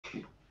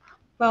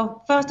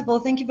Well, first of all,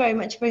 thank you very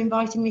much for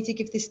inviting me to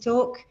give this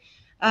talk.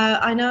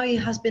 I know it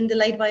has been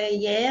delayed by a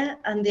year,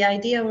 and the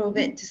idea of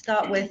it to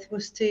start with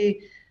was to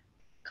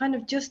kind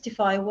of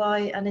justify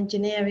why an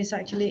engineer is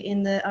actually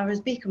in the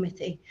RSB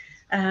committee,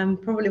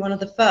 probably one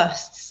of the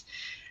firsts.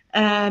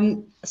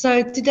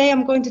 So today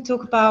I'm going to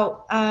talk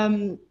about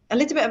a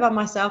little bit about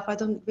myself. I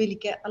don't really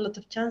get a lot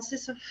of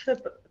chances of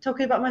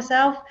talking about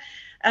myself,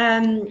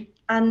 and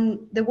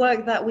the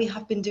work that we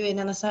have been doing,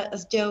 and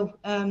as Joe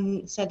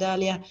said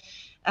earlier,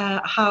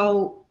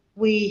 how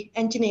we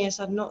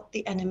engineers are not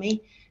the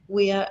enemy.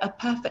 We are a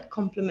perfect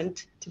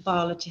complement to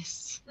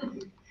biologists.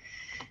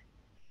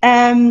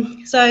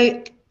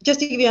 So just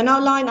to give you an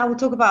outline, I will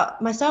talk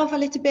about myself a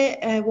little bit,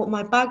 what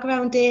my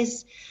background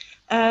is,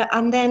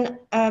 and then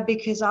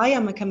because I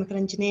am a chemical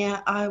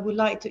engineer, I would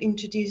like to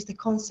introduce the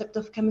concept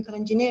of chemical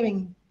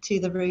engineering to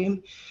the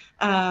room,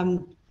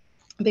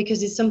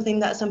 because it's something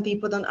that some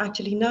people don't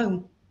actually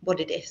know what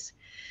it is.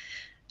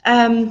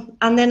 And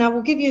then I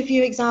will give you a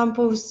few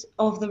examples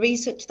of the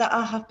research that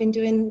I have been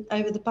doing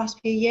over the past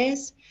few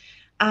years,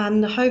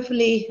 and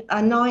hopefully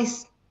a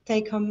nice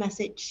take-home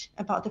message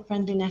about the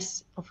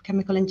friendliness of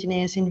chemical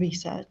engineers in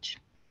research.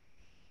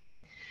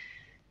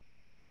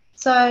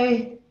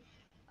 So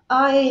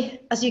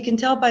as you can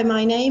tell by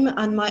my name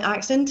and my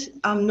accent,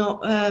 I'm not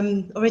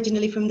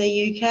originally from the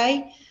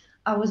UK.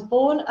 I was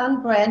born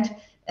and bred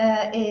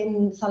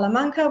in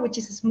Salamanca, which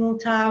is a small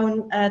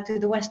town to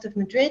the west of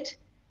Madrid,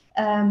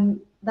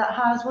 that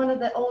has one of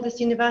the oldest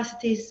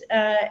universities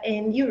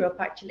in Europe,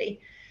 actually.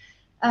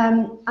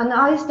 And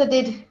I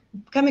studied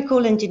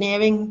chemical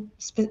engineering,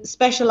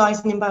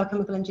 specializing in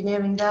biochemical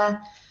engineering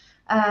there.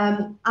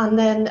 And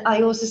then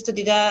I also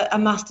studied a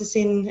master's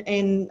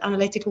in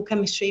analytical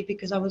chemistry,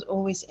 because I was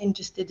always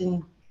interested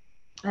in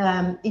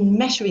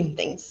measuring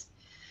things.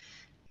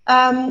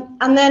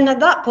 And then at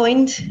that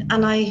point,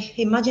 and I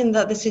imagine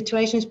that the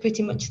situation is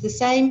pretty much the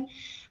same,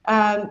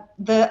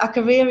 a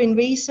career in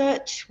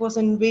research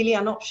wasn't really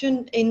an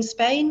option in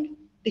Spain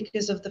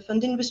because of the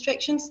funding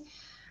restrictions.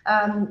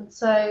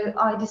 So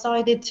I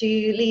decided to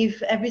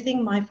leave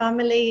everything, my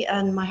family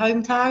and my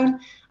hometown,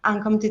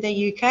 and come to the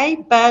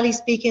UK, barely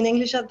speaking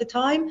English at the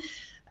time,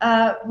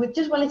 with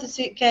just one little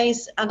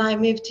suitcase, and I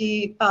moved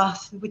to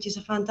Bath, which is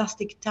a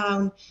fantastic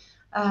town,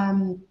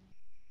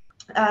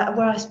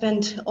 where I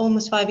spent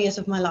almost 5 years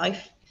of my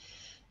life.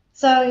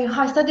 So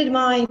I studied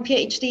my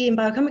PhD in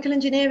biochemical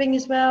engineering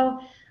as well,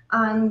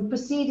 and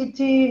proceeded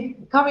to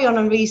carry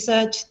on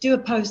research, do a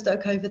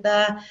postdoc over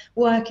there,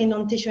 working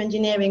on tissue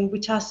engineering,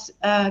 which has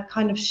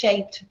kind of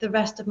shaped the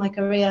rest of my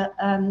career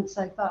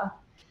so far.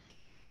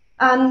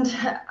 And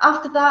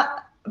after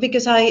that,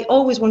 because I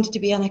always wanted to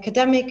be an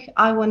academic,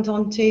 I went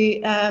on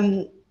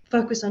to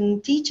focus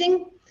on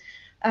teaching.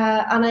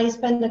 And I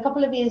spent a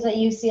couple of years at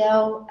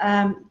UCL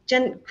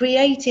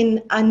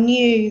creating a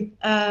new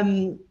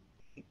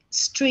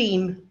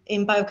stream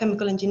in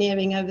biochemical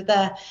engineering over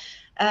there,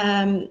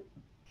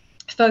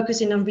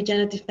 focusing on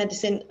regenerative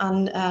medicine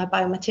and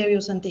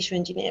biomaterials and tissue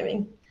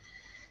engineering.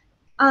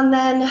 And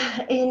then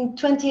in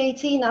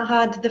 2018, I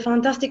had the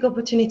fantastic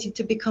opportunity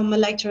to become a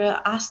lecturer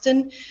at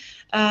Aston.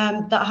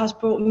 That has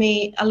brought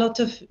me a lot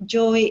of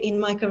joy in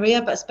my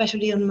career, but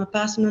especially in my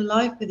personal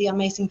life, with the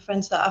amazing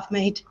friends that I've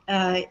made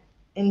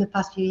in the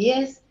past few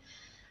years.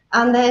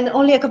 And then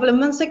only a couple of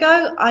months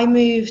ago, I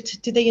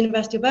moved to the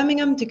University of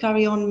Birmingham to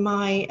carry on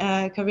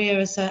my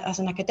career as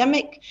an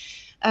academic.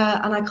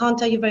 And I can't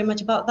tell you very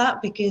much about that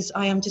because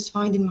I am just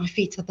finding my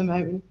feet at the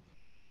moment.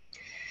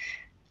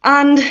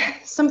 And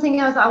something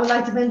else that I would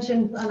like to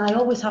mention, and I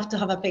always have to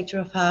have a picture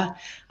of her,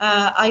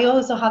 I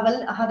also had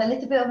a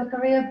little bit of a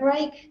career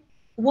break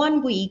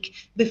 1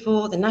 week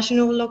before the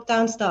national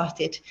lockdown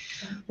started,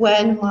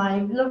 when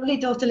my lovely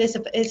daughter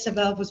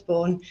Isabel was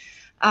born.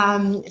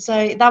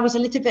 So that was a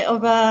little bit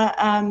of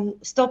a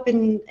stop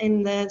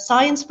in the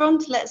science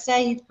front, let's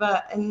say,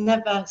 but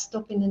never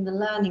stopping in the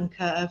learning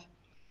curve.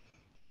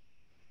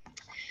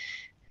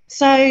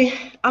 So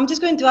I'm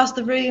just going to ask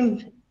the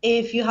room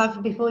if you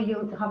have, before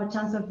you have a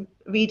chance of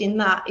reading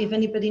that, if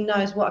anybody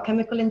knows what a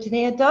chemical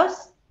engineer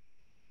does.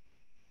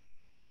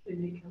 They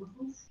make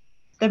chemicals.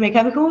 They make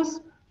chemicals?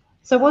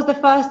 So what's the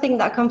first thing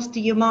that comes to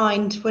your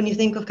mind when you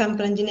think of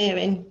chemical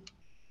engineering?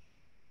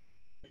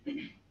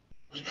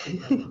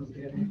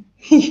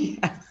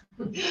 Yes.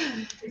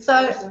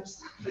 So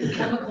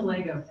chemical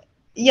Lego.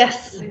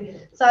 Yes.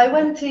 So I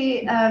went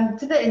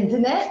to the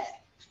internet,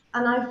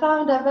 and I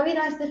found a very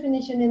nice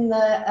definition in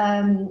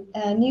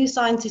the New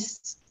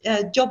Scientist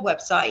job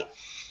website,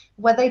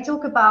 where they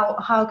talk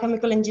about how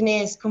chemical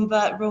engineers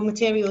convert raw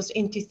materials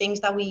into things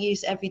that we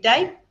use every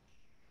day.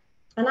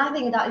 And I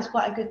think that is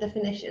quite a good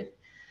definition.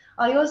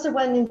 I also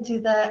went into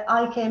the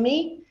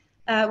IChemE,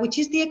 which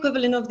is the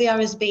equivalent of the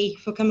RSB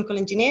for chemical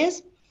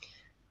engineers.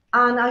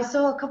 And I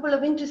saw a couple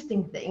of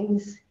interesting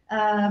things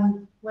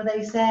where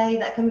they say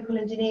that chemical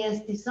engineers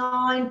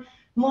design,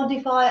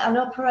 modify and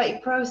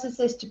operate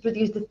processes to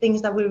produce the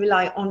things that we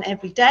rely on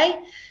every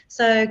day.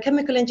 So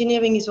chemical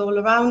engineering is all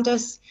around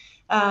us,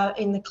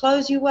 in the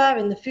clothes you wear,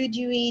 in the food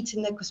you eat,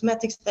 in the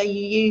cosmetics that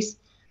you use.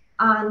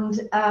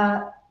 And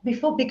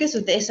because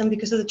of this and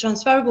because of the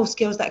transferable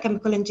skills that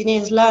chemical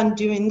engineers learn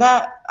during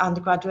their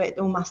undergraduate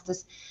or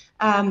masters,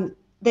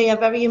 they are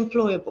very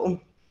employable,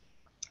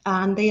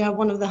 and they are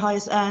one of the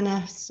highest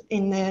earners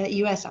in the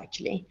US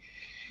actually.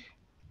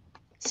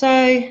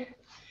 So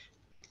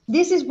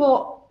this is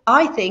what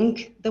I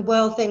think the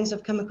world thinks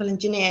of chemical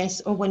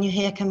engineers, or when you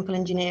hear chemical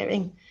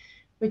engineering,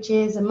 which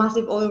is a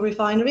massive oil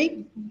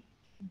refinery,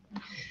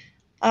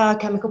 a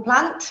chemical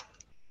plant,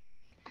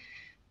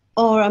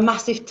 or a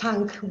massive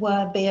tank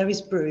where beer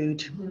is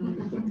brewed.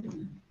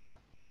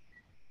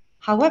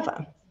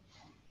 However,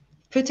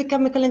 put a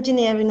chemical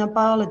engineer in a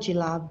biology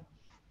lab,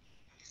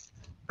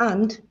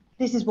 and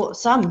this is what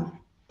some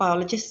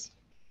biologists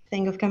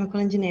think of chemical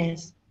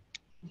engineers.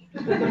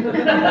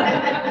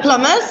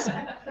 Plumbers,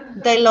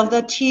 they love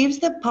their tubes,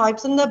 their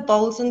pipes, and their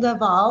bolts and their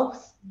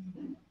valves.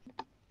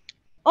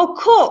 Or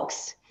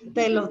cooks,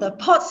 they love their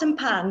pots and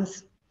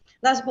pans.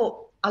 That's what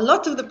a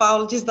lot of the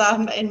biologists that I've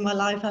met in my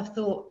life have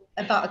thought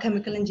about a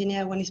chemical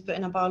engineer when he's put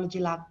in a biology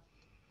lab.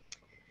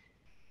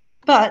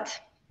 But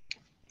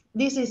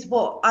this is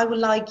what I would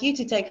like you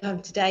to take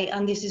home today,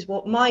 and this is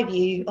what my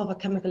view of a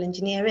chemical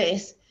engineer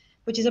is,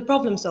 which is a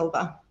problem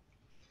solver.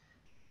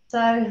 So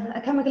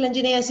a chemical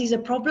engineer sees a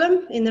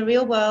problem in the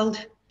real world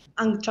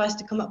and tries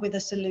to come up with a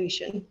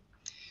solution.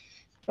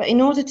 But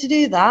in order to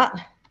do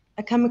that,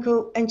 a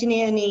chemical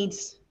engineer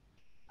needs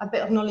a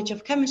bit of knowledge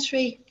of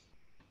chemistry,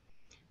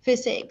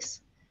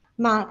 physics,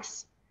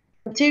 maths,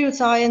 material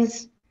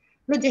science,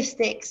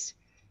 logistics,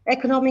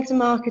 economics and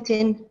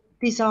marketing,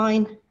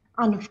 design,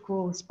 and of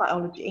course,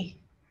 biology.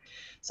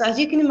 So as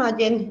you can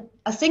imagine,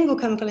 a single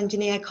chemical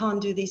engineer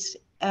can't do this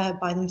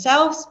by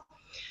themselves,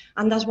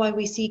 and that's why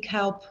we seek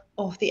help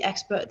of the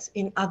experts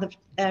in other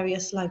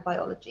areas like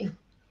biology.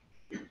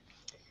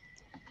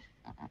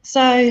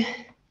 So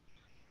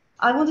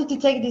I wanted to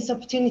take this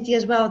opportunity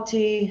as well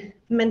to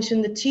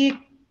mention the two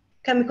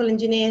chemical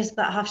engineers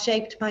that have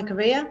shaped my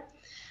career.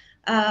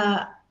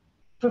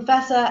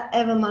 Professor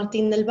Eva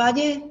Martín del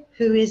Valle,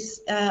 who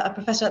is a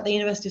professor at the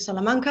University of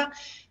Salamanca,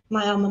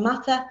 my alma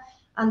mater,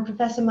 and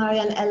Professor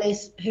Marianne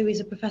Ellis, who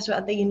is a professor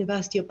at the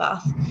University of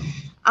Bath.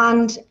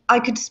 And I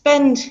could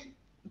spend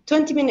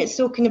 20 minutes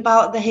talking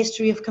about the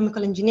history of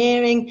chemical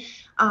engineering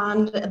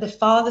and the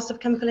fathers of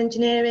chemical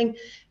engineering,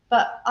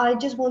 but I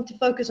just want to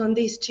focus on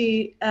these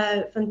two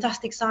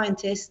fantastic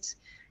scientists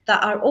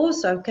that are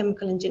also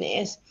chemical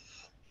engineers.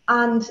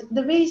 And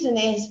the reason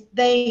is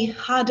they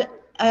had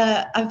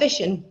a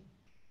vision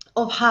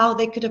of how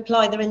they could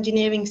apply their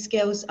engineering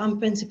skills and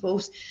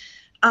principles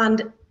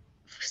and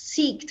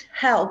seeked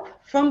help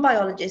from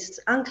biologists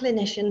and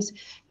clinicians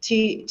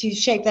to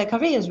shape their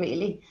careers,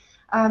 really.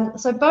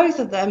 So both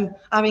of them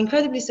are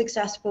incredibly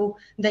successful.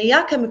 They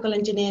are chemical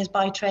engineers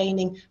by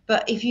training,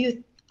 but if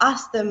you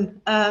ask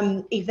them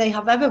if they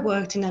have ever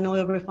worked in an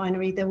oil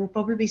refinery, they will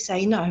probably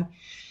say no.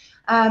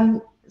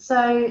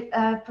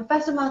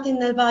 Professor Martín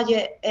del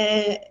Valle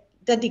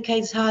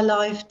dedicates her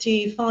life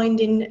to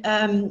finding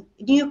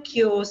new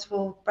cures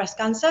for breast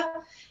cancer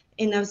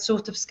in a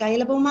sort of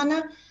scalable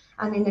manner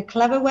and in a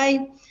clever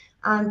way.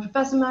 And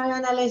Professor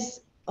Marianne Ellis,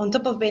 on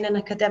top of being an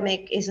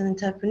academic, is an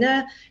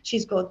entrepreneur.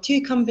 She's got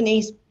 2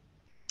 companies,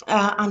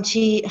 and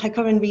her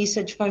current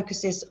research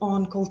focuses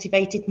on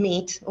cultivated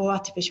meat or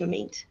artificial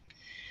meat.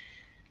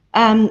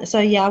 So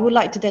yeah, I would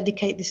like to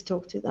dedicate this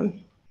talk to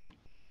them.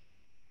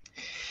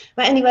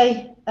 But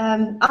anyway,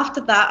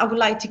 after that, I would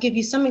like to give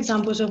you some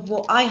examples of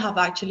what I have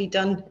actually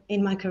done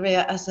in my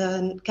career as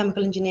a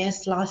chemical engineer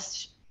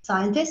 /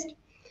 scientist.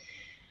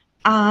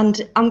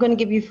 And I'm going to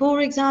give you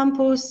 4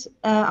 examples.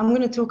 I'm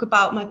going to talk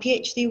about my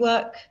PhD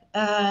work,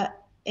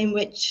 in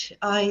which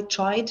I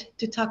tried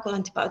to tackle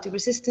antibiotic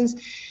resistance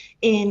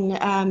in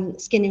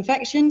skin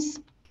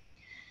infections.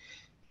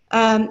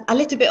 A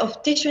little bit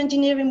of tissue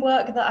engineering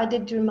work that I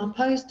did during my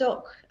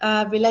postdoc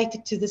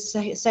related to the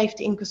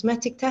safety in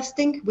cosmetic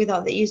testing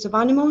without the use of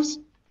animals.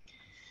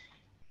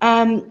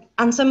 And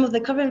some of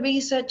the current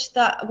research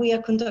that we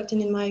are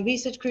conducting in my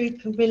research group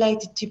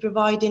related to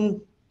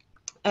providing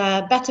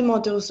better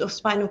models of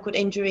spinal cord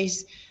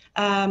injuries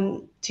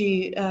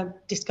to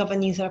discover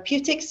new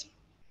therapeutics.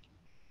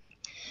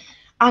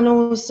 And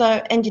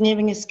also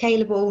engineering a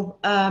scalable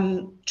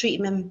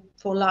treatment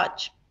for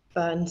large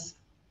burns.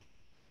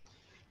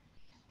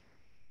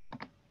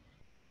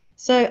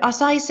 So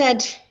as I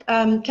said,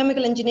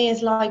 chemical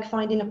engineers like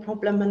finding a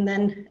problem and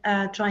then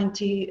trying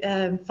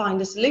to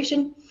find a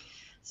solution.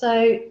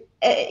 So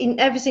in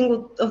every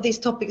single of these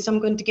topics, I'm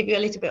going to give you a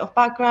little bit of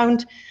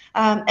background.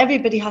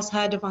 Everybody has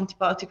heard of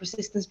antibiotic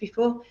resistance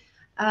before.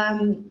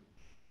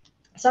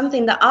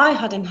 Something that I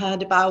hadn't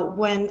heard about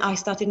when I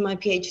started my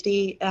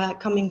PhD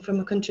coming from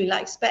a country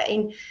like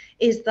Spain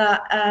is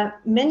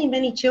that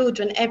many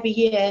children every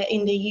year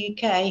in the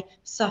UK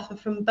suffer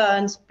from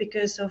burns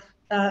because of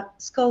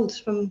scalds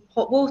from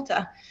hot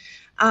water.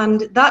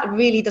 And that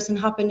really doesn't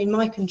happen in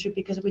my country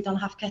because we don't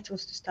have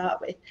kettles to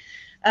start with.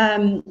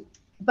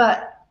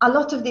 But a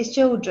lot of these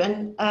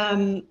children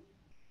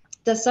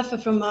that suffer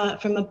from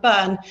a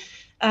burn,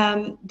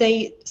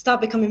 they start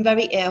becoming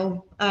very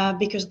ill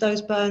because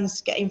those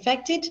burns get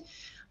infected,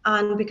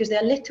 and because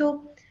they're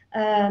little,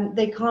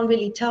 they can't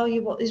really tell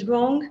you what is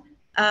wrong,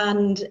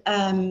 and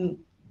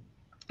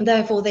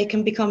therefore they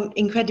can become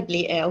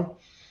incredibly ill.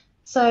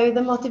 So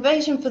the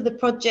motivation for the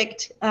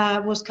project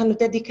was kind of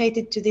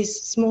dedicated to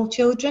these small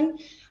children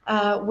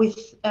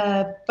with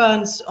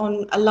burns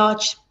on a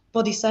large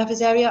body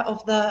surface area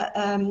of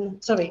the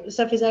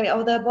surface area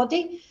of their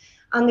body.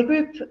 And the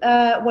group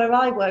where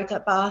I worked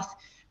at Bath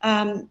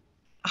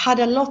had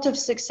a lot of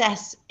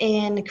success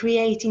in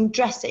creating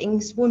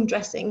dressings, wound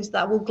dressings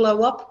that will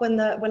glow up when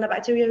a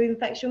bacterial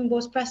infection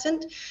was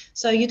present.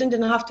 So you don't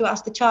have to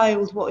ask the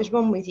child what is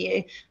wrong with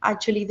you.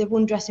 Actually, the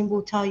wound dressing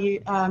will tell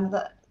you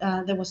that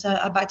there was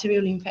a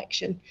bacterial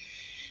infection.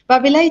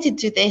 But related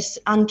to this,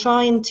 I'm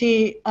trying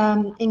to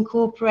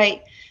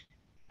incorporate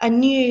a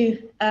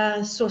new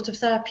sort of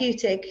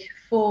therapeutic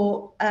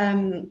for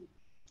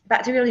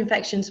bacterial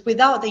infections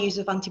without the use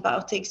of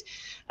antibiotics.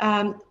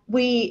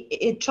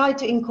 We tried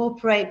to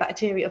incorporate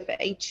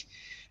bacteriophage,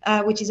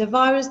 which is a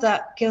virus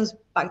that kills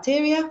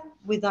bacteria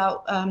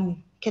without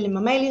killing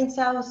mammalian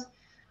cells.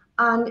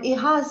 And it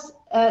has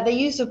the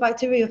use of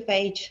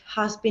bacteriophage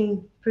has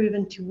been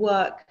proven to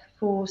work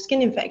for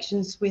skin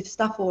infections with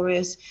Staph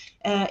aureus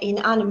in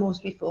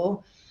animals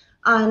before.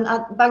 And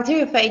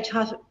bacteriophage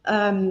has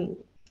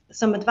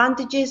some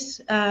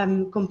advantages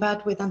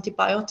compared with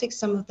antibiotics.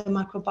 Some of the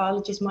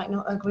microbiologists might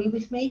not agree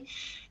with me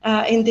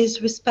in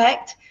this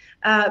respect,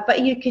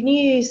 but you can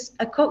use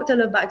a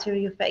cocktail of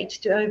bacteriophage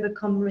to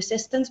overcome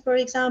resistance, for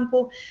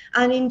example,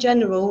 and in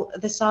general,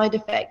 the side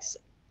effects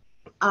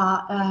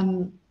are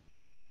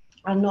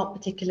not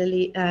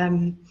particularly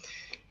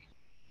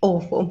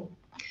awful.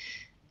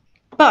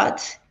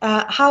 But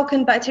how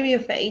can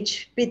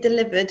bacteriophage be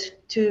delivered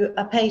to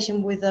a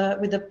patient with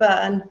a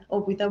burn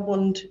or with a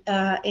wound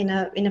in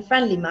a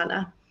friendly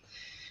manner?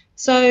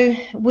 So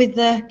with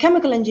the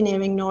chemical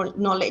engineering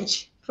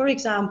knowledge, for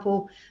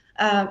example,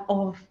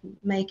 of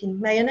making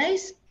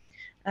mayonnaise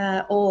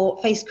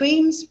or face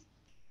creams,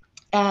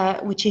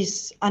 which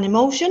is an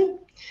emulsion,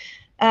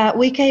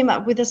 we came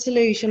up with a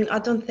solution. I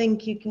don't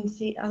think you can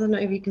see, I don't know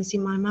if you can see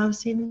my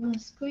mouse in the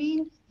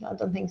screen. I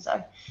don't think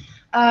so.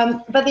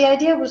 But the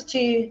idea was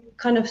to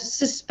kind of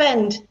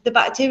suspend the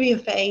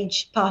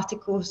bacteriophage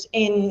particles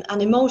in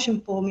an emulsion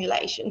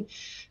formulation,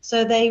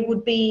 so they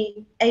would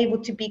be able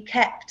to be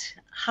kept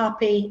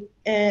happy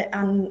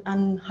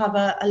and have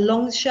a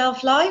long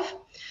shelf life.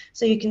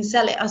 So you can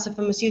sell it as a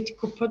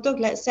pharmaceutical product,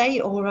 let's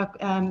say, or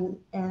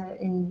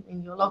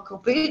in your local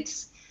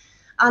Boots.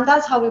 And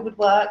that's how it would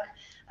work.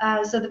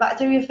 So the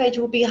bacteriophage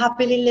will be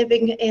happily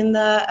living in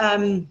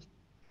the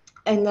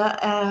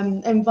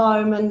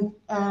environment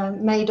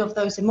made of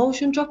those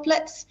emulsion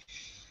droplets.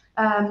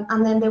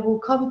 And then they will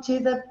come to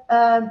the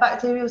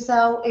bacterial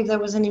cell if there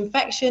was an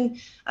infection,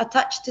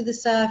 attach to the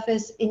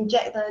surface,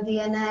 inject their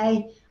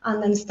DNA,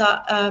 and then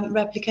start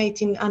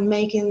replicating and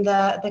making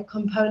the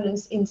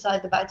components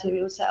inside the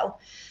bacterial cell,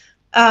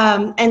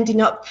 ending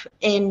up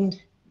in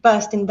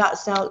bursting that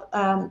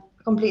cell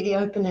completely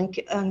open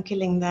and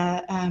killing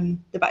the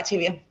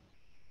bacteria.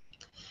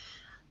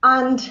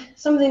 And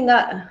something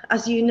that,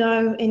 as you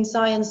know, in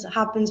science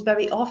happens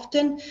very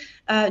often,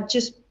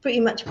 just pretty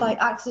much by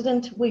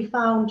accident, we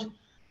found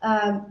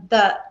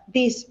that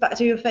this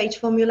bacteriophage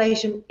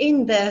formulation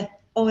in the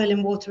oil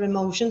and water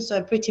emulsion,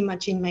 so pretty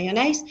much in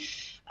mayonnaise,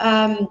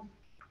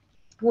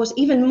 was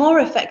even more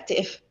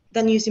effective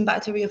than using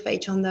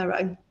bacteriophage on their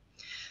own.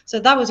 So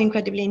that was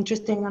incredibly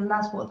interesting, and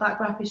that's what that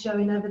graph is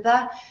showing over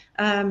there,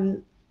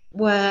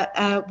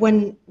 where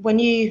when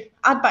you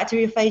add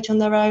bacteriophage on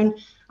their own,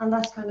 and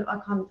that's kind of, I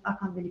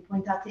can't really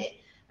point at it,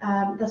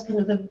 that's kind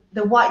of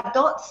the white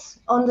dots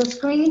on the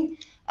screen.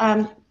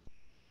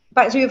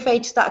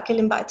 Bacteriophage start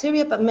killing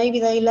bacteria, but maybe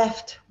they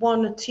left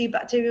 1 or 2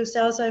 bacterial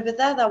cells over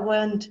there that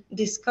weren't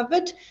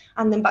discovered,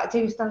 and then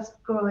bacteria starts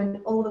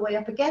growing all the way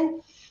up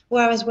again.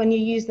 Whereas when you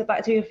use the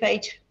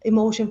bacteriophage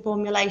emulsion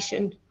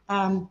formulation,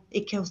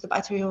 it kills the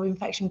bacterial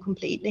infection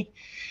completely.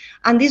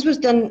 And this was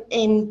done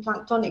in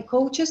planktonic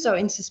culture, so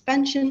in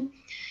suspension.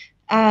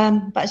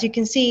 But as you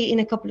can see in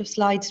a couple of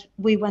slides,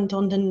 we went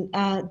on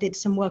and did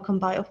some work on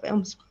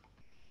biofilms.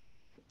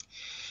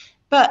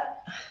 But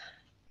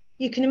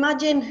you can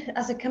imagine,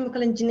 as a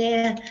chemical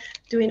engineer,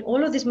 doing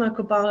all of these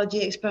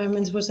microbiology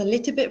experiments was a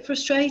little bit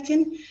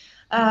frustrating.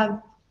 I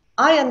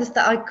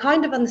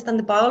kind of understand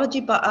the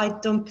biology, but I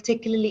don't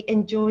particularly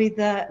enjoy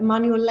the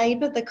manual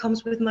labor that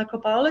comes with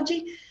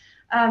microbiology.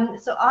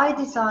 So I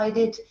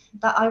decided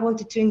that I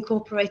wanted to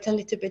incorporate a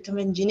little bit of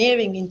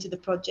engineering into the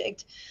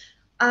project.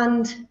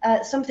 And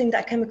something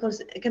that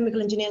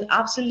chemical engineers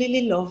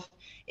absolutely love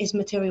is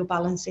material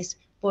balances.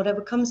 Whatever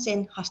comes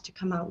in has to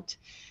come out.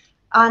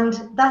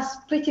 And that's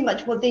pretty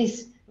much what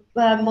these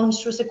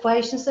monstrous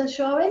equations are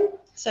showing.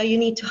 So you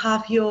need to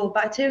have your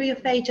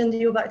bacteriophage and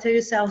your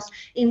bacterial cells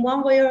in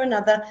one way or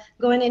another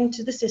going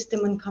into the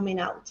system and coming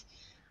out.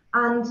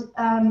 And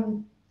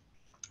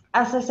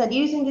as I said,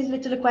 using these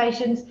little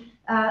equations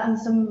and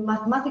some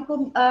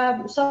mathematical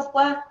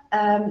software,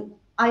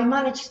 I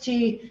managed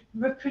to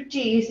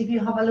reproduce, if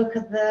you have a look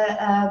at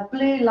the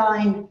blue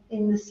line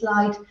in the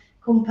slide,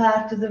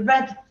 compared to the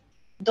red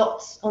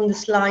dots on the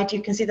slide,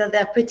 you can see that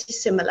they're pretty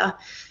similar.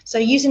 So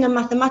using a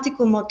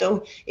mathematical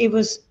model, it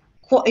was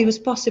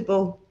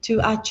possible to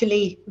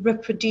actually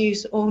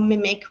reproduce or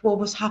mimic what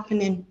was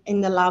happening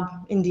in the lab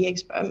in the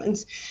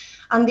experiments.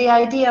 And the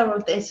idea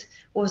of this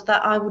was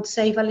that I would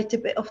save a little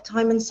bit of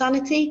time and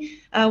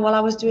sanity while I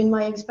was doing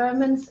my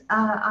experiments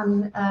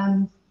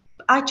and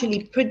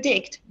actually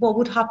predict what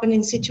would happen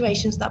in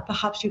situations that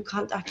perhaps you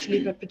can't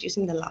actually reproduce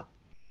in the lab.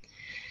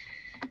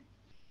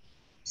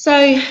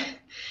 So,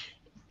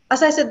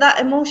 as I said, that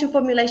emulsion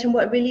formulation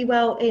worked really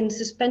well in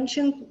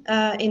suspension,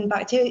 in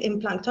bacteria, in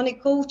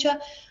planktonic culture,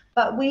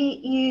 but we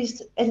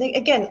used,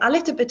 again, a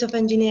little bit of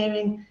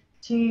engineering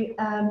to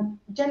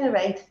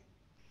generate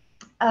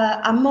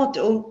a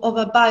model of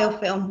a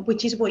biofilm,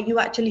 which is what you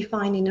actually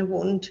find in a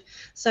wound.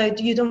 So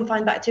you don't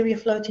find bacteria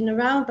floating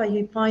around, but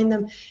you find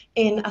them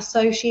in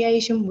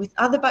association with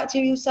other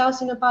bacterial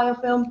cells in a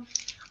biofilm.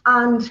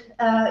 And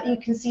you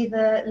can see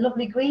the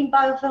lovely green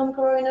biofilm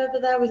growing over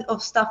there of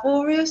Staph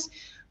aureus.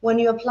 When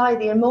you apply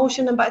the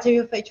emulsion and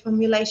bacteriophage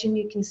formulation,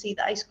 you can see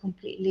that it's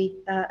completely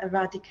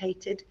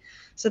eradicated.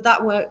 So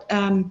that worked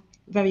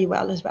very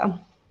well as well.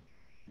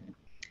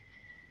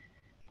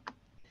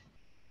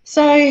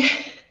 So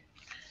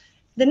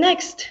the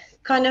next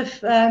kind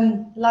of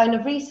line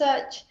of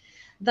research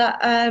that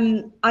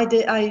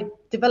I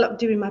developed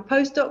during my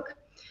postdoc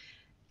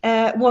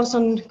was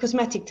on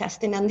cosmetic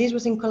testing, and this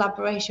was in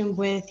collaboration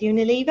with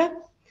Unilever,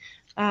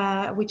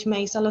 which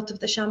makes a lot of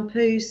the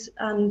shampoos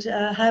and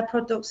hair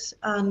products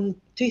and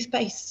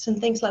toothpastes and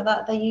things like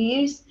that you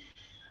use.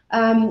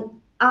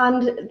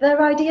 And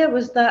their idea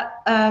was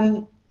that,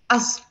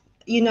 as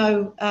you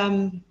know,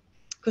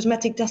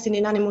 cosmetic testing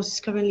in animals is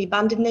currently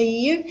banned in the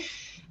EU,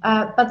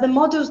 but the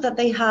models that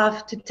they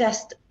have to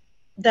test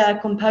the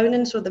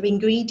components or the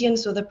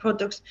ingredients or the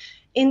products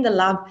in the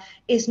lab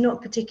is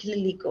not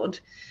particularly good.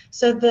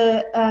 So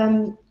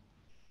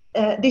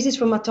this is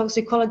from a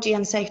toxicology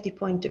and safety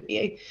point of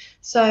view.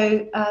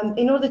 So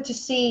in order to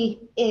see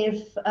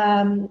if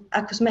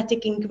a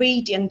cosmetic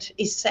ingredient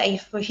is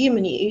safe for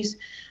human use,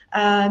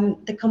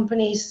 the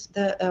companies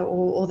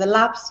or the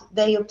labs,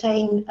 they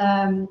obtain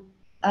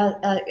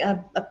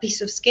a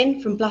piece of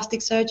skin from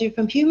plastic surgery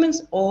from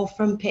humans or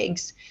from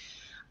pigs.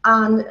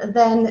 And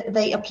then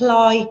they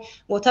apply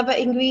whatever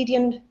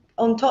ingredient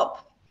on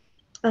top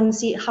and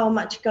see how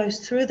much goes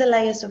through the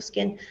layers of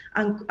skin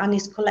and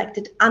is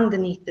collected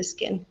underneath the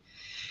skin.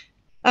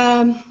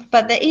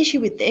 But the issue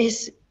with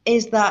this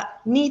is that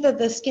neither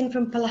the skin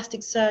from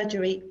plastic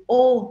surgery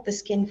or the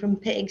skin from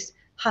pigs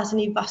has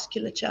any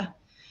vasculature.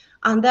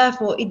 And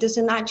therefore, it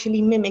doesn't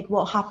actually mimic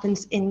what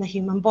happens in the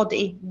human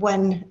body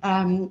when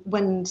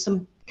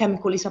some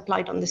chemical is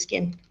applied on the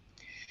skin.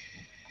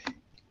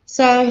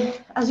 So,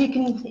 as you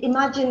can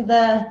imagine,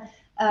 the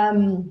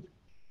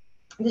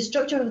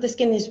structure of the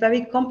skin is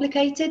very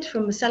complicated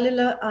from a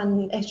cellular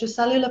and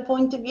extracellular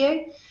point of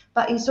view,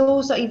 but it's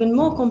also even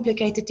more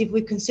complicated if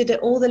we consider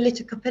all the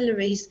little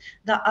capillaries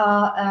that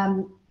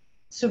are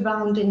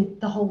surrounding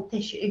the whole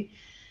tissue.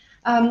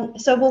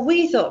 So what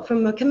we thought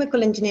from a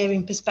chemical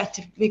engineering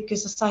perspective,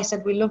 because as I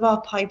said, we love our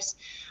pipes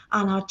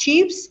and our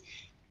tubes,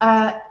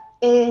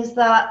 is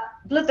that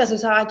blood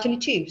vessels are actually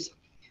tubes.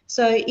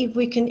 So if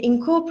we can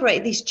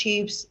incorporate these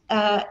tubes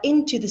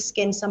into the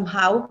skin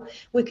somehow,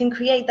 we can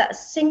create that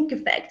sink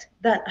effect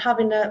that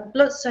having a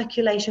blood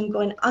circulation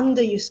going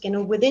under your skin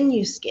or within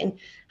your skin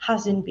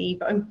has in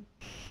vivo.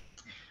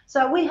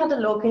 So we had a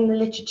look in the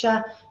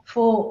literature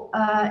for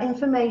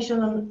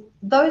information on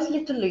those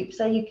little loops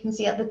that you can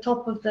see at the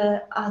top of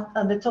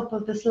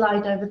the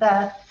slide over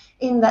there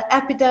in the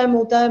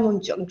epidermal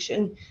dermal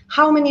junction.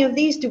 How many of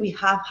these do we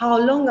have? How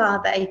long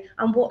are they?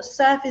 And what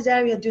surface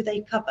area do they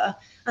cover?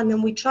 And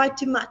then we tried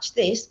to match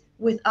this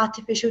with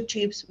artificial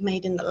tubes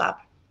made in the lab.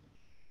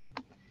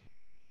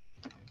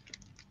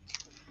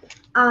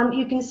 And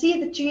you can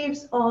see the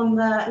tubes on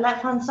the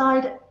left-hand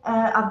side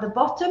at the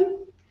bottom.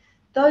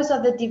 Those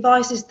are the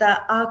devices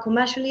that are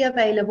commercially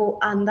available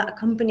and that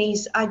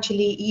companies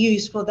actually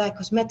use for their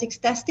cosmetics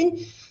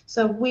testing.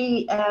 So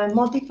we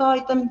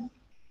modified them,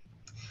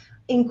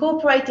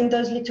 incorporating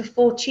those little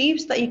 4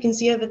 tubes that you can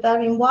see over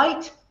there in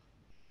white.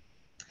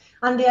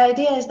 And the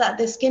idea is that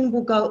the skin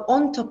will go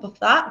on top of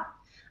that,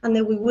 and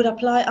then we would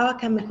apply our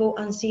chemical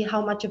and see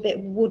how much of it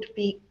would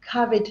be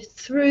carried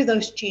through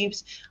those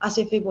tubes as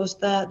if it was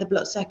the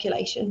blood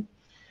circulation.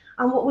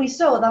 And what we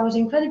saw that was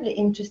incredibly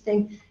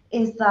interesting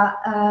is that,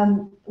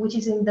 which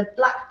is in the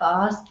black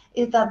bars,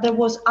 is that there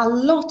was a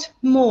lot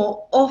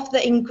more of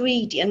the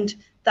ingredient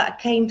that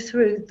came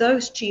through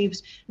those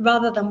tubes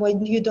rather than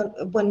when you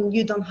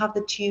don't have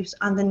the tubes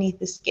underneath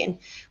the skin,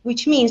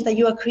 which means that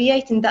you are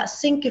creating that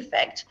sink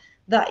effect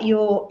that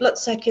your blood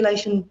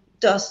circulation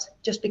does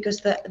just because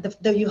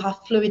you have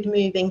fluid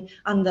moving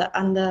under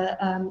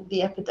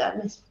the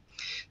epidermis.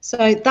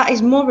 So that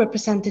is more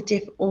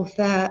representative of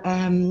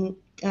the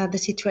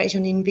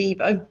situation in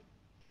vivo.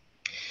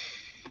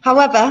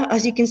 However,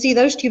 as you can see,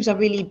 those tubes are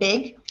really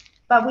big,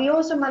 but we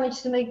also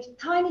managed to make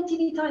tiny,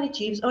 teeny, tiny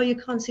tubes. Oh, you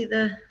can't see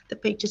the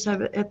pictures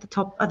over at the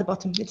top, at the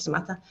bottom, it doesn't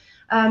matter.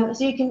 So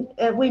you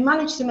can, we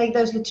managed to make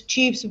those little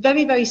tubes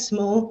very, very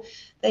small.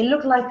 They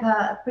look like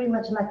pretty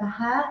much like a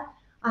hair.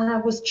 And I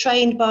was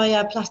trained by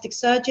a plastic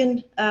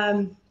surgeon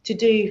to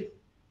do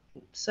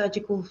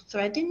surgical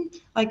threading,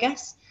 I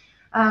guess,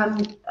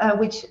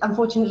 which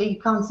unfortunately you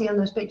can't see on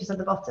those pictures at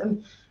the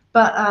bottom.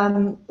 But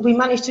we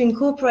managed to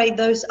incorporate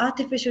those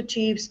artificial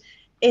tubes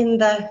in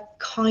the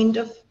kind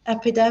of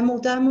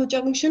epidermal-dermal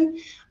junction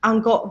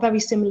and got very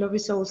similar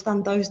results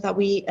than those that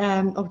we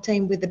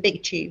obtained with the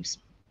big tubes.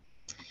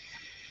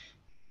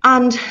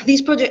 And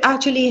this project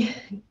actually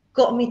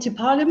got me to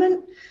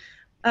Parliament,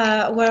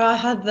 where I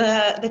had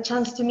the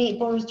chance to meet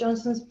Boris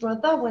Johnson's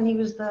brother when he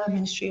was the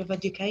Ministry of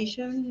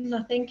Education,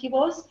 I think he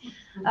was.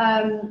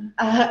 And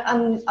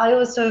I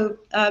also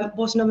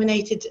was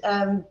nominated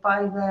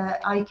by the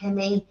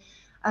IKME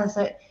as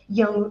a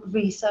young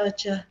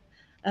researcher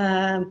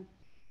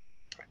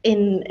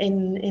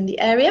in the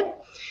area.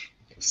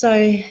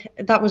 So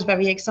that was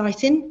very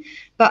exciting.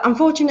 But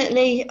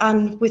unfortunately,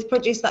 and with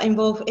projects that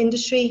involve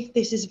industry,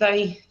 this is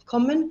very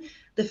common.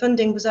 The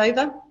funding was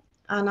over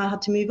and I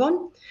had to move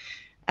on.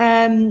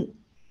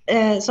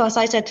 So as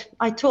I said,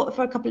 I taught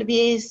for a couple of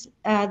years.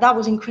 That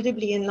was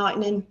incredibly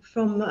enlightening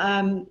from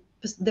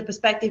the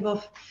perspective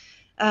of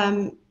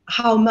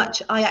how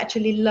much I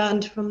actually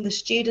learned from the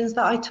students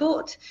that I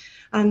taught.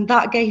 And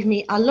that gave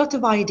me a lot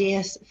of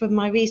ideas for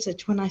my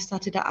research when I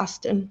started at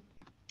Aston.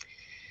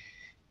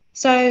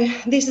 So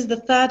this is the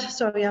third,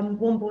 sorry, I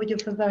won't bore you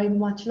for very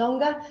much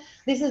longer.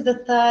 This is the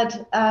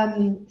third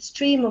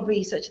stream of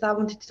research that I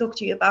wanted to talk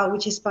to you about,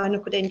 which is spinal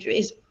cord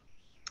injuries,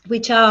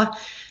 which are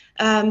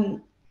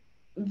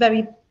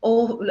they're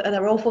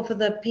awful for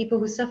the people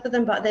who suffer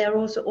them, but they are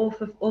also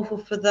awful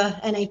for the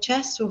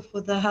NHS or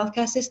for the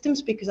healthcare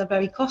systems because they're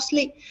very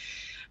costly.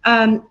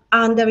 And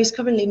there is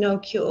currently no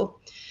cure.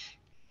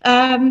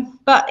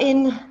 But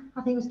in,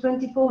 I think it was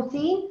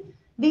 2014,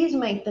 these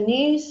made the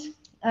news,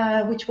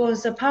 which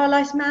was a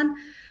paralyzed man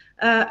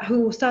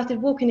who started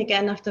walking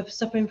again after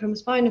suffering from a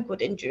spinal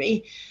cord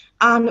injury.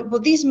 And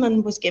what this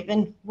man was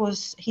given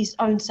was his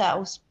own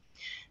cells.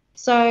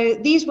 So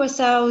these were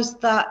cells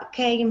that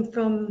came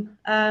from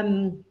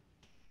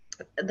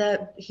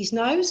his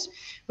nose,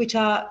 which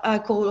are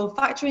called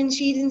olfactory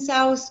sheathing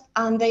cells,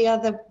 and they are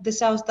the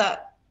cells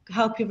that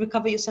help you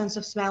recover your sense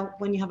of smell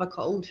when you have a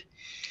cold.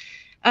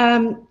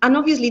 And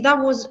obviously that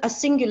was a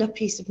singular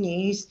piece of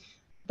news.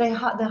 There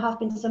have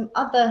been some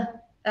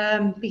other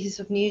pieces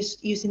of news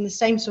using the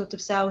same sort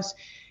of cells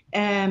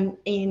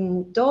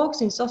in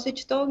dogs, in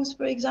sausage dogs,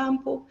 for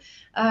example.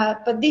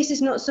 But this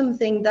is not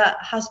something that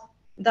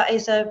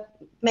is a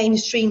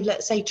mainstream,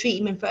 let's say,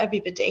 treatment for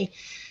everybody.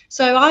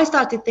 So I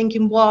started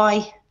thinking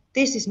why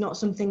this is not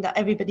something that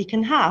everybody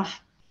can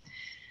have,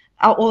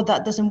 or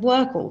that doesn't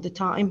work all the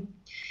time.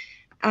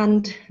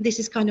 And this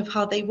is kind of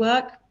how they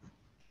work,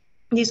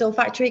 these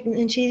olfactory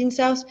and sheathing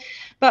cells.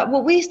 But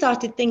what we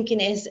started thinking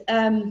is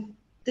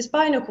the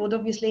spinal cord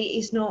obviously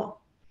is not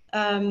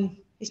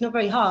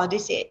very hard,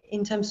 is it,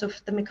 in terms of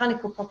the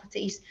mechanical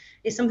properties?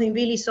 It's something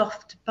really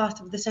soft, part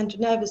of the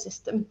central nervous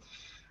system.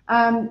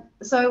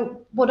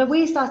 So what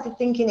we started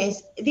thinking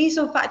is these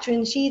olfactory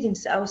and sheathing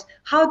cells,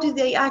 how do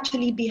they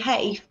actually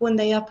behave when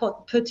they are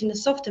put in a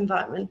soft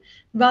environment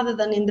rather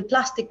than in the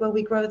plastic where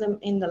we grow them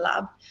in the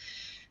lab?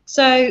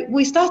 So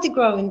we started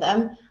growing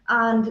them,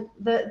 and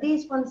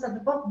these ones at the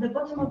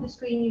bottom of the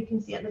screen, you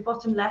can see at the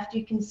bottom left,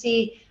 you can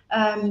see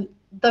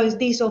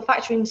these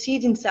olfactory and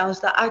sheathing cells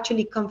that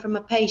actually come from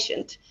a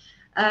patient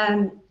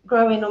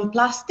growing on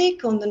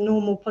plastic, on the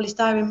normal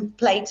polystyrene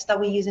plates that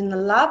we use in the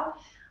lab.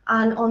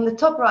 And on the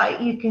top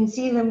right, you can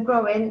see them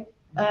growing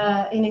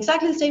in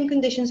exactly the same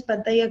conditions,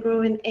 but they are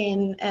growing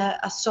in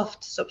a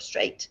soft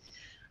substrate.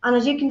 And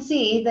as you can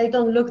see, they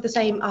don't look the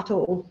same at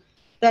all.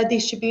 Their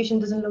distribution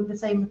doesn't look the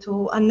same at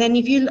all. And then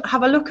if you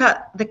have a look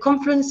at the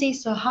confluency,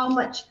 so how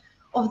much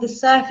of the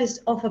surface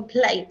of a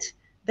plate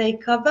they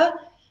cover,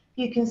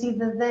 you can see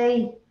that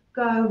they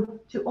go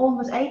to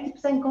almost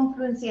 80%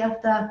 confluency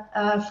after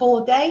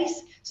 4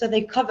 days. So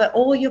they cover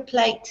all your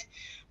plate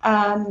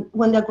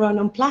when they're grown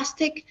on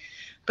plastic,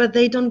 but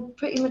they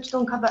pretty much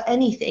don't cover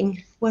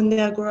anything when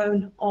they're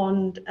grown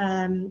on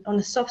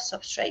a soft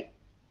substrate.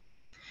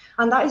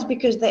 And that is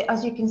because they,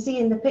 as you can see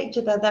in the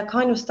picture, that they're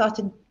kind of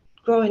started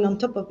growing on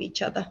top of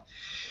each other.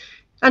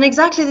 And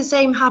exactly the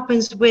same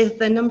happens with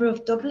the number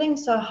of doubling,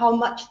 so how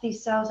much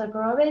these cells are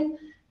growing.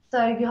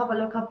 So if you have a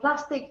look at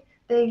plastic,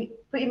 they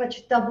pretty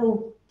much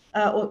double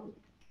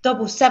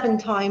 7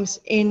 times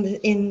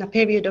in a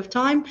period of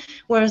time,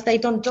 whereas they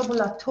don't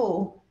double at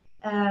all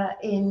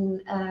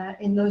in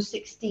those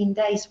 16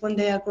 days when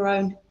they are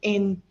grown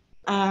in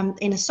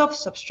a soft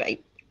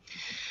substrate.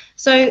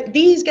 So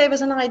these gave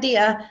us an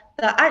idea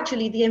that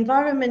actually the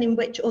environment in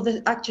which, or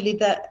actually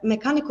the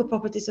mechanical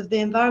properties of the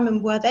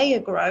environment where they are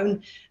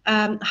grown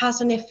has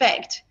an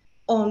effect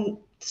on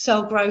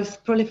cell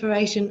growth,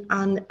 proliferation,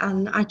 and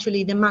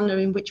actually the manner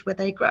in which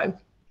they grow.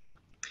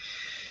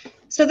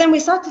 So then we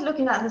started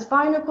looking at the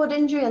spinal cord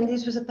injury, and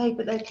this was a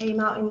paper that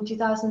came out in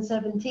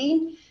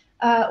 2017.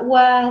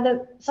 where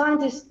the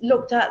scientists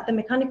looked at the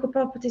mechanical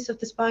properties of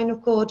the spinal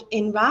cord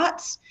in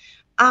rats,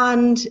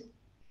 and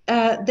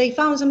they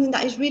found something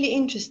that is really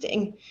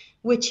interesting,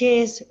 which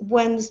is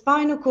when the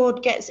spinal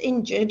cord gets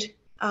injured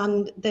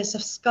and there's a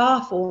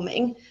scar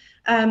forming,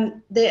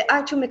 the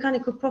actual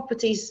mechanical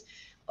properties,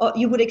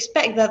 you would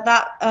expect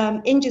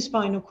that injured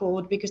spinal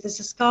cord, because there's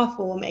a scar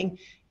forming,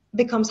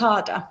 becomes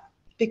harder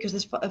because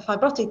there's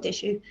fibrotic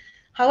tissue.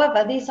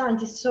 However, these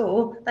scientists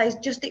saw that it's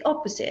just the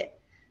opposite,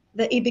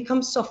 that it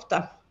becomes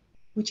softer,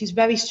 which is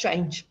very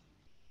strange.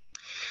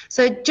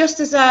 So just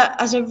as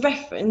a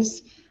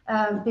reference,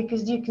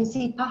 because you can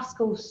see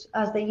pascals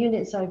as the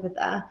units over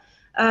there,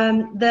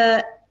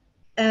 the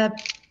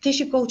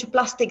tissue culture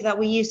plastic that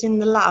we use in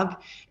the lab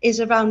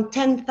is around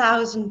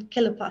 10,000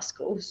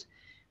 kilopascals,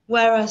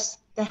 whereas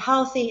the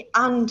healthy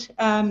and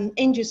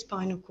injured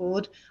spinal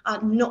cord are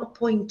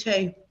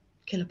 0.2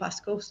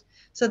 kilopascals.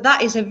 So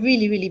that is a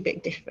really, really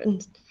big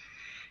difference.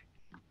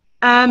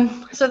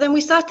 So then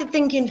we started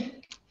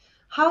thinking,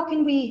 how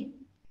can we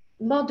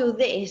model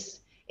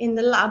this in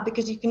the lab?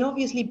 Because you can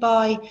obviously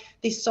buy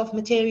these soft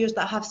materials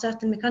that have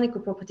certain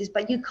mechanical properties,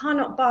 but you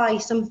cannot buy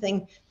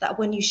something that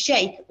when you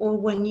shake or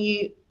when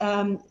you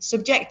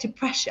subject to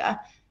pressure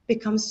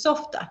becomes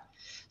softer.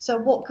 So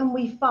what can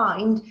we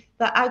find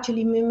that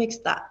actually mimics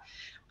that?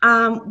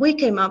 We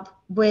came up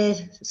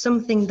with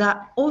something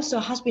that also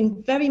has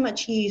been very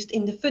much used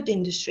in the food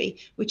industry,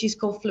 which is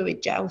called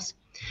fluid gels.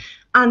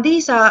 And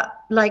these are,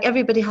 like,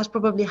 everybody has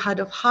probably heard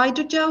of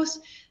hydrogels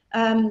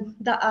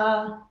that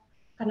are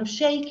kind of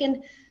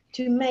shaken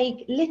to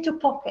make little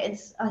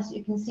pockets, as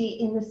you can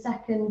see in the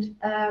second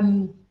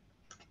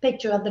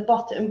picture at the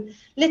bottom,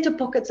 little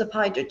pockets of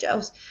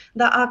hydrogels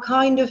that are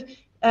kind of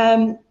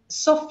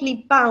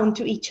softly bound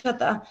to each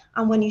other.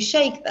 And when you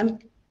shake them,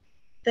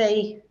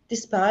 they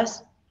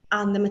disperse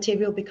and the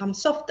material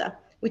becomes softer,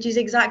 which is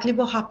exactly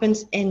what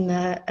happens in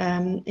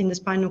the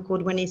spinal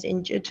cord when it's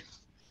injured.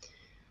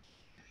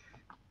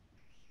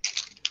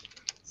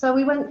 So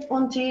we went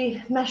on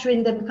to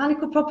measuring the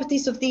mechanical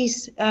properties of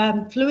these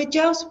fluid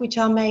gels, which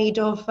are made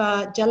of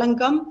gel and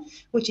gum,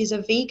 which is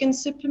a vegan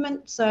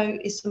supplement. So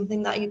it's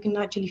something that you can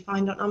actually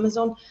find on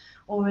Amazon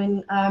or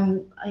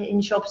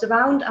in shops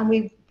around. And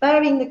we,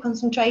 varying the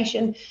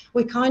concentration,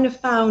 we kind of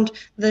found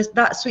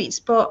that sweet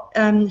spot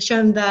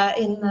shown there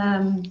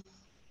in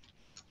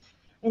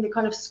the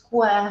kind of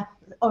square,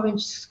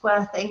 orange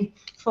square thing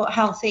for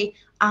healthy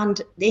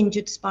and the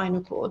injured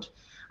spinal cord.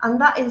 And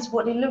that is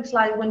what it looks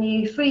like when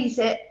you freeze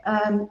it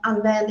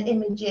and then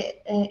image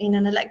it in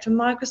an electron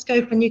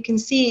microscope. And you can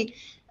see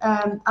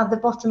at the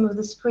bottom of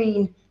the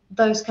screen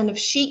those kind of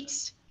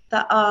sheets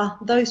that are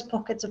those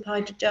pockets of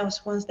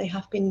hydrogels once they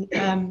have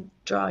been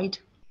dried.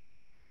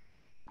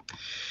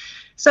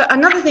 So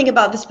another thing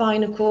about the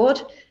spinal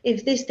cord,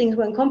 if these things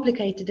weren't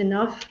complicated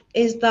enough,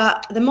 is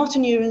that the motor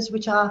neurons,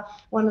 which are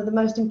one of the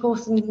most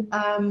important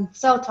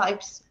cell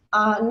types,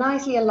 are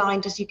nicely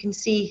aligned, as you can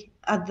see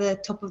at the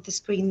top of the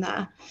screen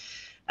there.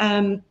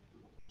 And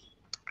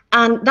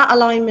that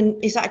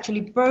alignment is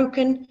actually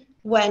broken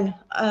when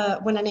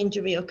an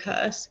injury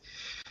occurs.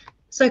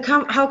 So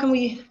how can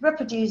we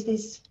reproduce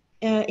this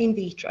in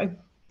vitro?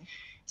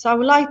 So I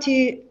would like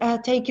to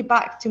take you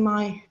back to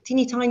my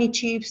teeny tiny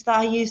tubes that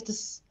I used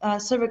as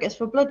surrogates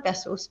for blood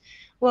vessels.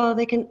 Well,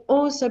 they can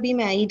also be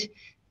made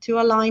to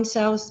align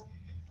cells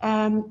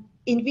in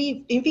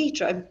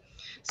vitro.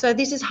 So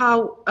this is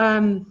how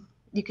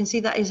you can see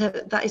that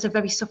is a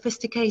very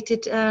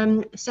sophisticated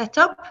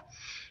setup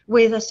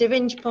with a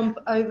syringe pump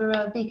over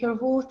a beaker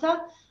of water,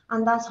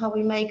 and that's how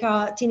we make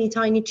our teeny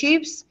tiny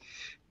tubes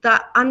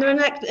that under an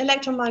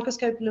electron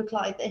microscope look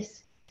like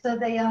this. So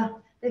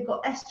they've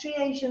got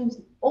striations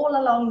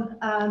all along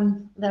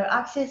their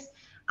axis,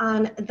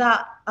 and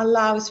that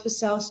allows for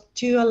cells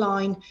to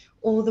align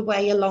all the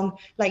way along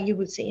like you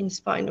would see in the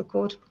spinal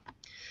cord.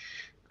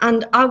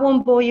 And I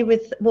won't bore you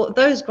with what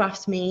those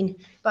graphs mean,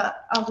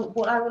 but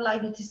what I would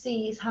like you to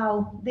see is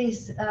how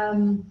these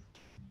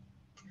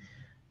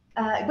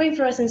green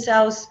fluorescent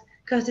cells,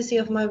 courtesy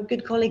of my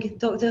good colleague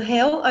Dr.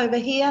 Hill over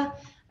here,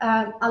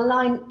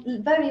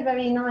 align very,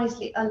 very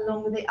nicely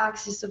along the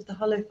axis of the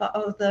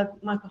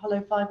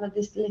microhollow fiber,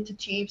 these little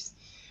tubes,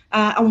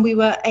 and we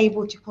were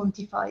able to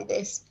quantify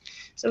this.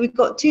 So we've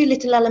got two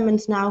little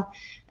elements now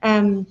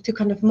to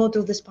kind of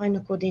model the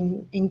spinal cord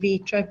in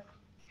vitro.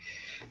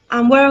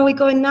 And where are we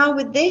going now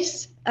with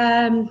this?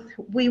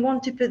 We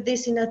want to put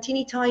this in a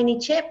teeny tiny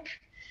chip,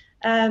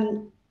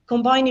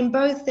 combining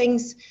both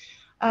things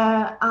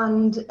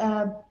and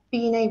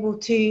being able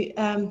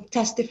to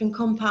test different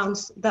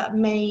compounds that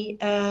may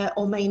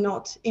or may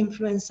not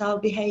influence cell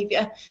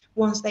behavior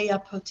once they are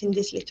put in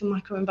this little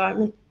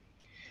microenvironment.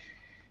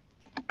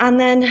 And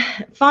then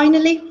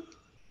finally,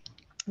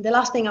 the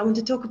last thing I want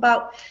to talk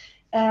about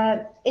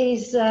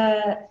is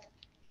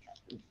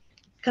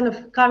kind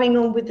of carrying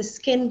on with the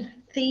skin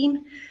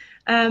theme.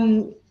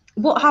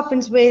 What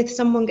happens with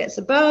someone gets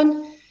a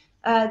burn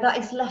that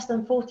is less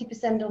than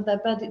 40% of their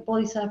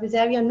body surface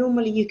area?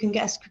 Normally you can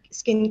get a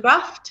skin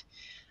graft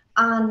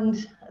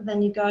and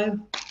then you go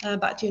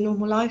back to your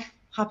normal life.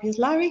 happy as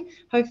Larry,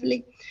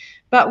 hopefully.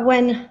 But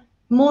when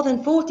more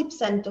than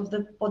 40% of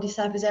the body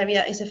surface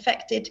area is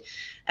affected,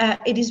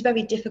 it is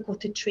very difficult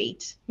to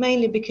treat,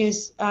 mainly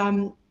because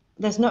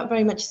there's not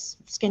very much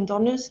skin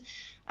donors,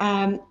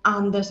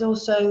 and there's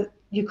also,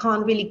 you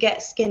can't really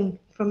get skin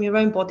from your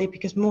own body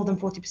because more than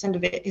 40%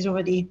 of it is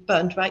already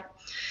burnt, right?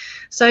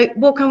 So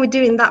what can we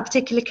do in that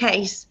particular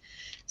case?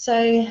 So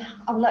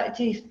I would like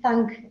to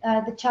thank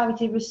the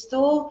charity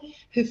Restore,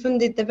 who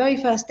funded the very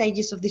first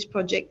stages of this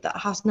project that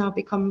has now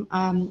become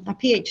a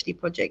PhD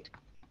project,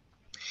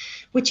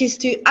 which is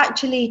to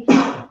actually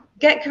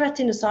get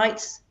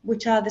keratinocytes,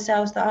 which are the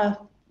cells that are,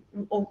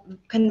 or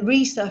can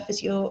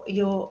resurface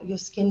your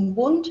skin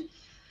wound,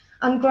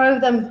 and grow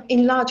them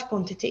in large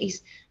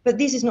quantities. But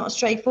this is not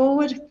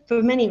straightforward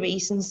for many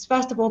reasons.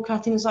 First of all,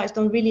 keratinocytes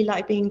don't really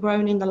like being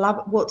grown in the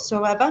lab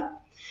whatsoever.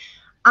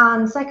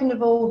 And second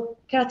of all,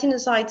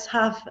 keratinocytes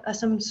have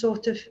some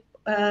sort of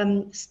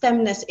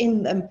stemness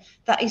in them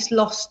that is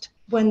lost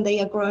when they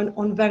are grown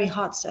on very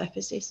hard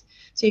surfaces.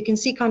 So you can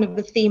see kind of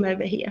the theme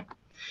over here.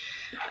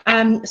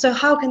 So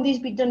how can these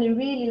be done in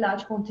really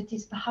large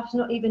quantities, perhaps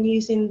not even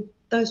using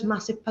those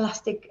massive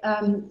plastic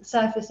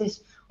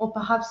surfaces, or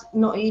perhaps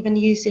not even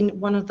using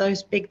one of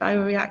those big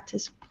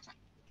bioreactors?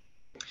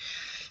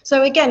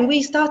 So again,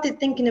 we started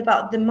thinking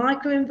about the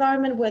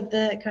microenvironment where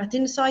the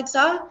keratinocytes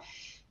are,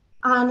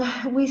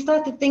 and we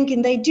started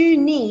thinking they do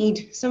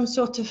need some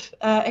sort of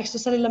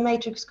extracellular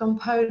matrix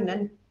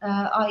component,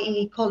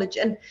 i.e.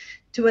 collagen,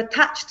 to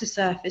attach to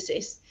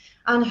surfaces.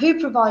 And who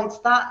provides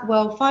that?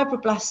 Well,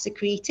 fibroblasts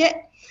secrete it.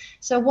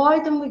 So why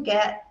don't we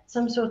get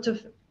some sort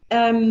of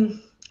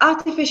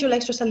artificial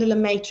extracellular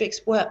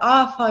matrix where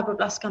our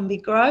fibroblasts can be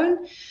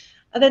grown,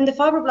 and then the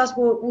fibroblasts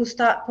will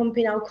start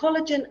pumping out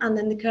collagen, and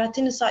then the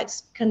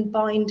keratinocytes can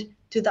bind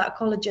to that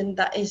collagen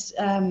that is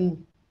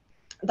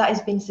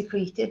being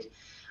secreted.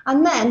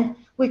 And then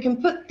we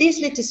can put these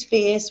little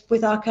spheres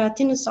with our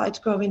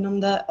keratinocytes growing on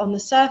the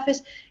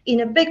surface in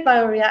a big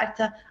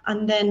bioreactor,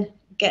 and then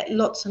get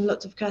lots and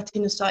lots of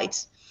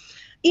keratinocytes.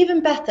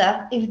 Even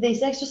better, if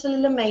this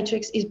extracellular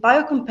matrix is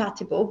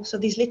biocompatible, so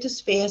these little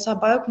spheres are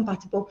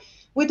biocompatible,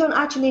 we don't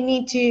actually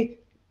need to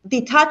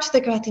detach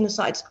the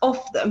keratinocytes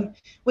off them.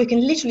 We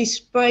can literally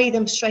spray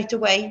them straight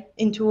away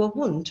into a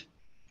wound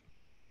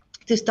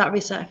to start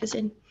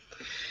resurfacing.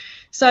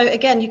 So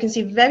again, you can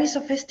see very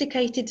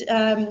sophisticated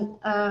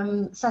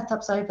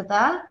setups over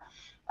there,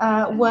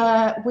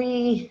 where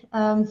we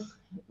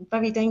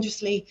very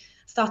dangerously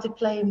started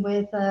playing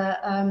with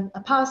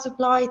a power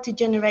supply to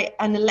generate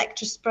an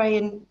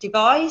electrospraying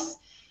device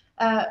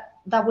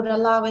that would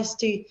allow us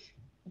to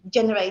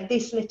generate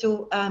these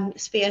little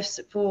spheres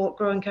for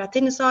growing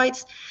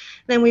keratinocytes.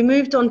 Then we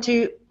moved on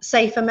to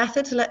safer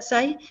methods, let's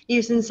say,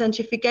 using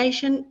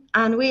centrifugation,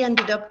 and we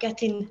ended up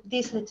getting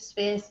these little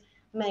spheres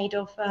made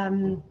of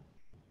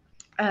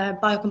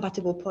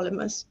biocompatible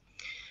polymers.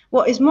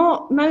 What is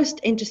most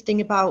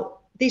interesting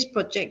about this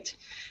project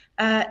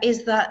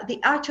is that the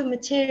actual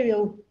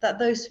material that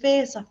those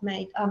spheres are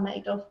made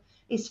of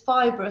is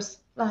fibrous,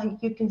 like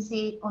you can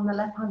see on the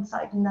left-hand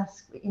side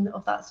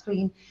of that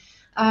screen,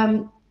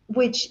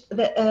 which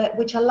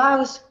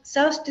allows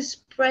cells to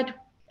spread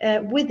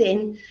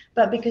within,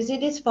 but because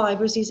it is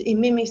fibrous, it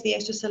mimics the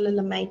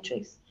extracellular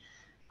matrix.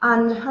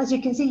 And as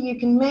you can see, you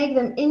can make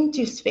them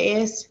into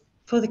spheres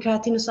for the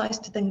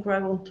keratinocytes to then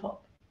grow on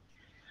top.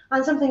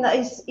 And something that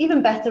is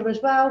even better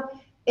as well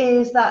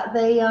is that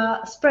they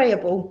are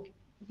sprayable.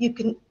 You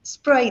can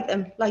spray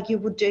them like you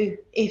would do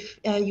if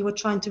you were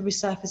trying to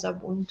resurface a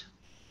wound.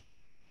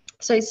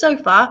 So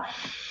far,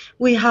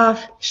 we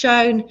have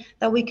shown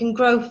that we can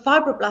grow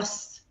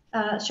fibroblasts,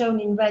 shown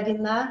in red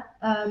in there,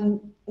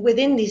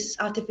 within this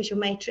artificial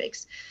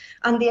matrix.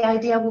 And the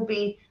idea will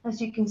be,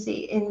 as you can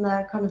see in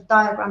the kind of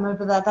diagram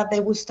over there, that they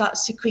will start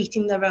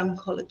secreting their own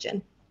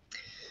collagen.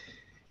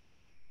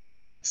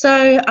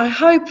 So I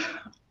hope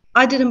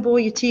I didn't bore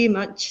you too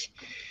much.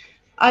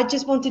 I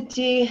just wanted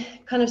to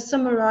kind of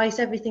summarize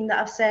everything that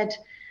I've said,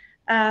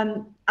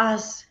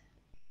 as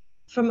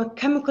from a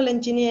chemical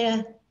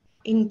engineer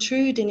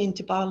intruding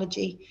into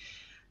biology.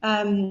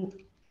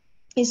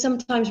 It's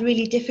sometimes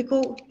really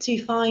difficult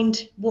to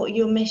find what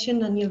your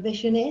mission and your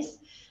vision is.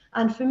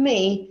 And for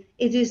me,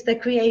 it is the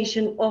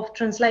creation of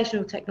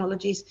translational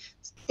technologies,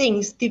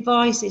 things,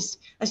 devices,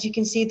 as you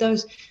can see,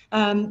 those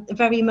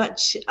very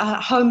much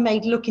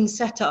homemade looking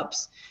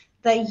setups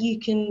that you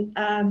can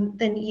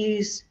then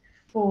use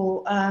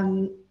for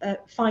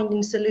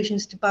finding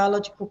solutions to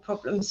biological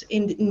problems,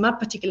 in my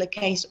particular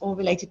case, or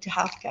related to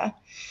healthcare.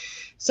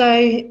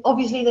 So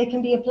obviously they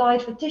can be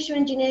applied for tissue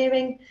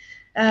engineering,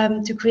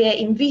 to create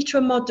in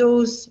vitro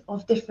models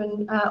of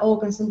different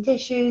organs and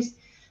tissues.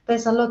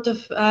 There's a lot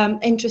of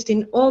interest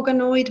in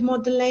organoid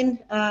modeling,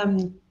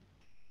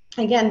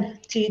 again,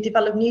 to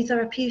develop new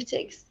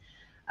therapeutics.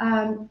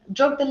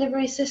 Drug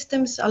delivery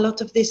systems, a lot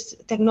of these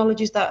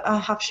technologies that I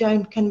have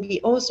shown can be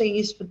also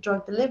used for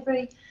drug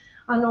delivery,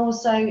 and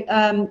also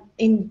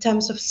in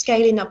terms of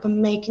scaling up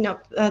and making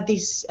up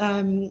these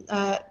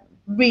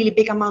really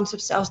big amounts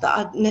of cells that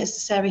are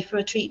necessary for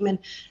a treatment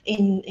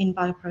in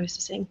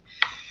bioprocessing.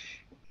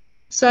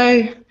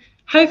 So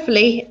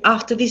hopefully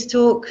after this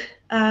talk,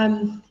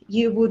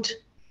 you would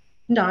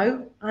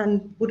know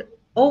and would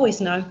always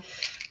know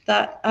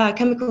that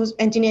chemical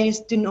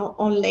engineers do not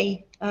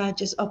only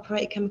just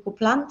operate chemical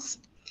plants,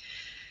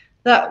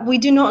 that we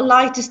do not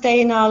like to stay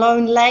in our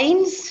own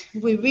lanes.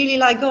 We really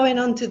like going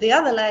on to the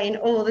other lane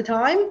all the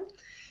time.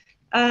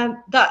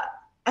 That,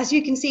 as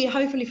you can see,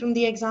 hopefully from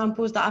the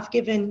examples that I've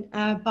given,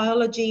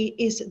 biology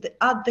is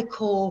at the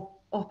core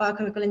of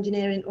biochemical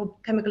engineering or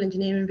chemical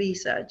engineering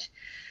research.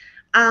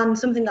 And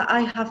something that I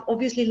have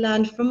obviously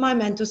learned from my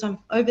mentors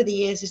over the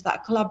years is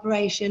that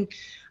collaboration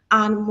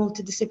and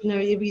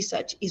multidisciplinary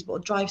research is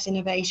what drives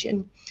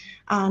innovation.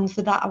 And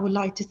for that, I would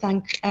like to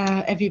thank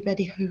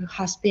everybody who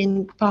has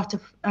been part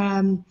of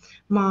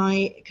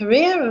my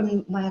career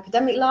and my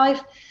academic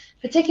life,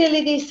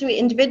 particularly these three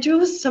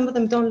individuals. Some of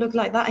them don't look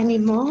like that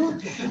anymore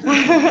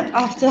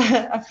after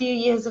a few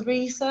years of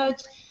research.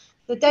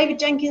 So David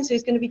Jenkins,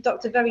 who's going to be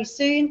doctor very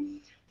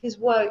soon, who's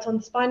worked on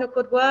the spinal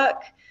cord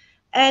work.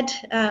 Ed,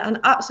 an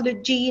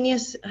absolute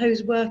genius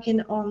who's working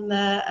on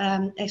the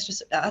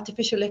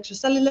artificial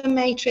extracellular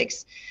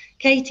matrix.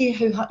 Katie,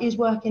 who is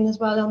working as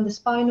well on the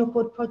spinal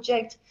cord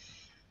project.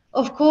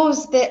 Of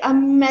course, the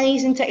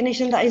amazing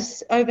technician that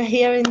is over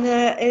here in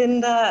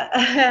the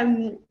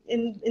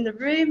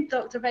room,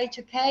 Dr.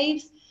 Rachel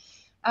Caves.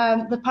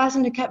 The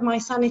person who kept my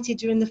sanity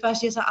during the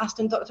first years at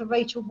Aston, Dr.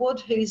 Rachel Wood,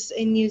 who's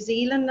in New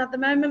Zealand at the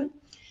moment.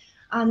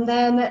 And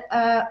then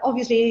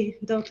obviously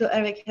Dr.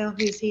 Eric Hill,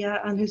 who's here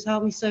and who's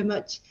helped me so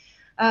much.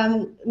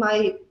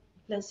 My,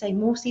 let's say,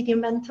 more senior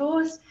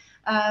mentors,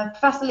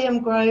 Professor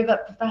Liam Grover,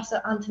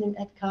 Professor Antonin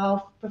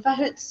Edkarl,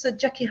 Professor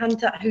Jackie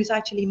Hunter, who's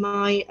actually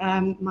my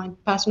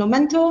personal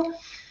mentor,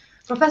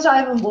 Professor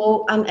Ivan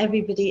Wall, and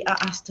everybody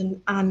at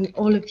Aston, and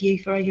all of you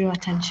for your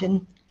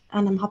attention.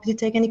 And I'm happy to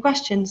take any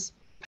questions.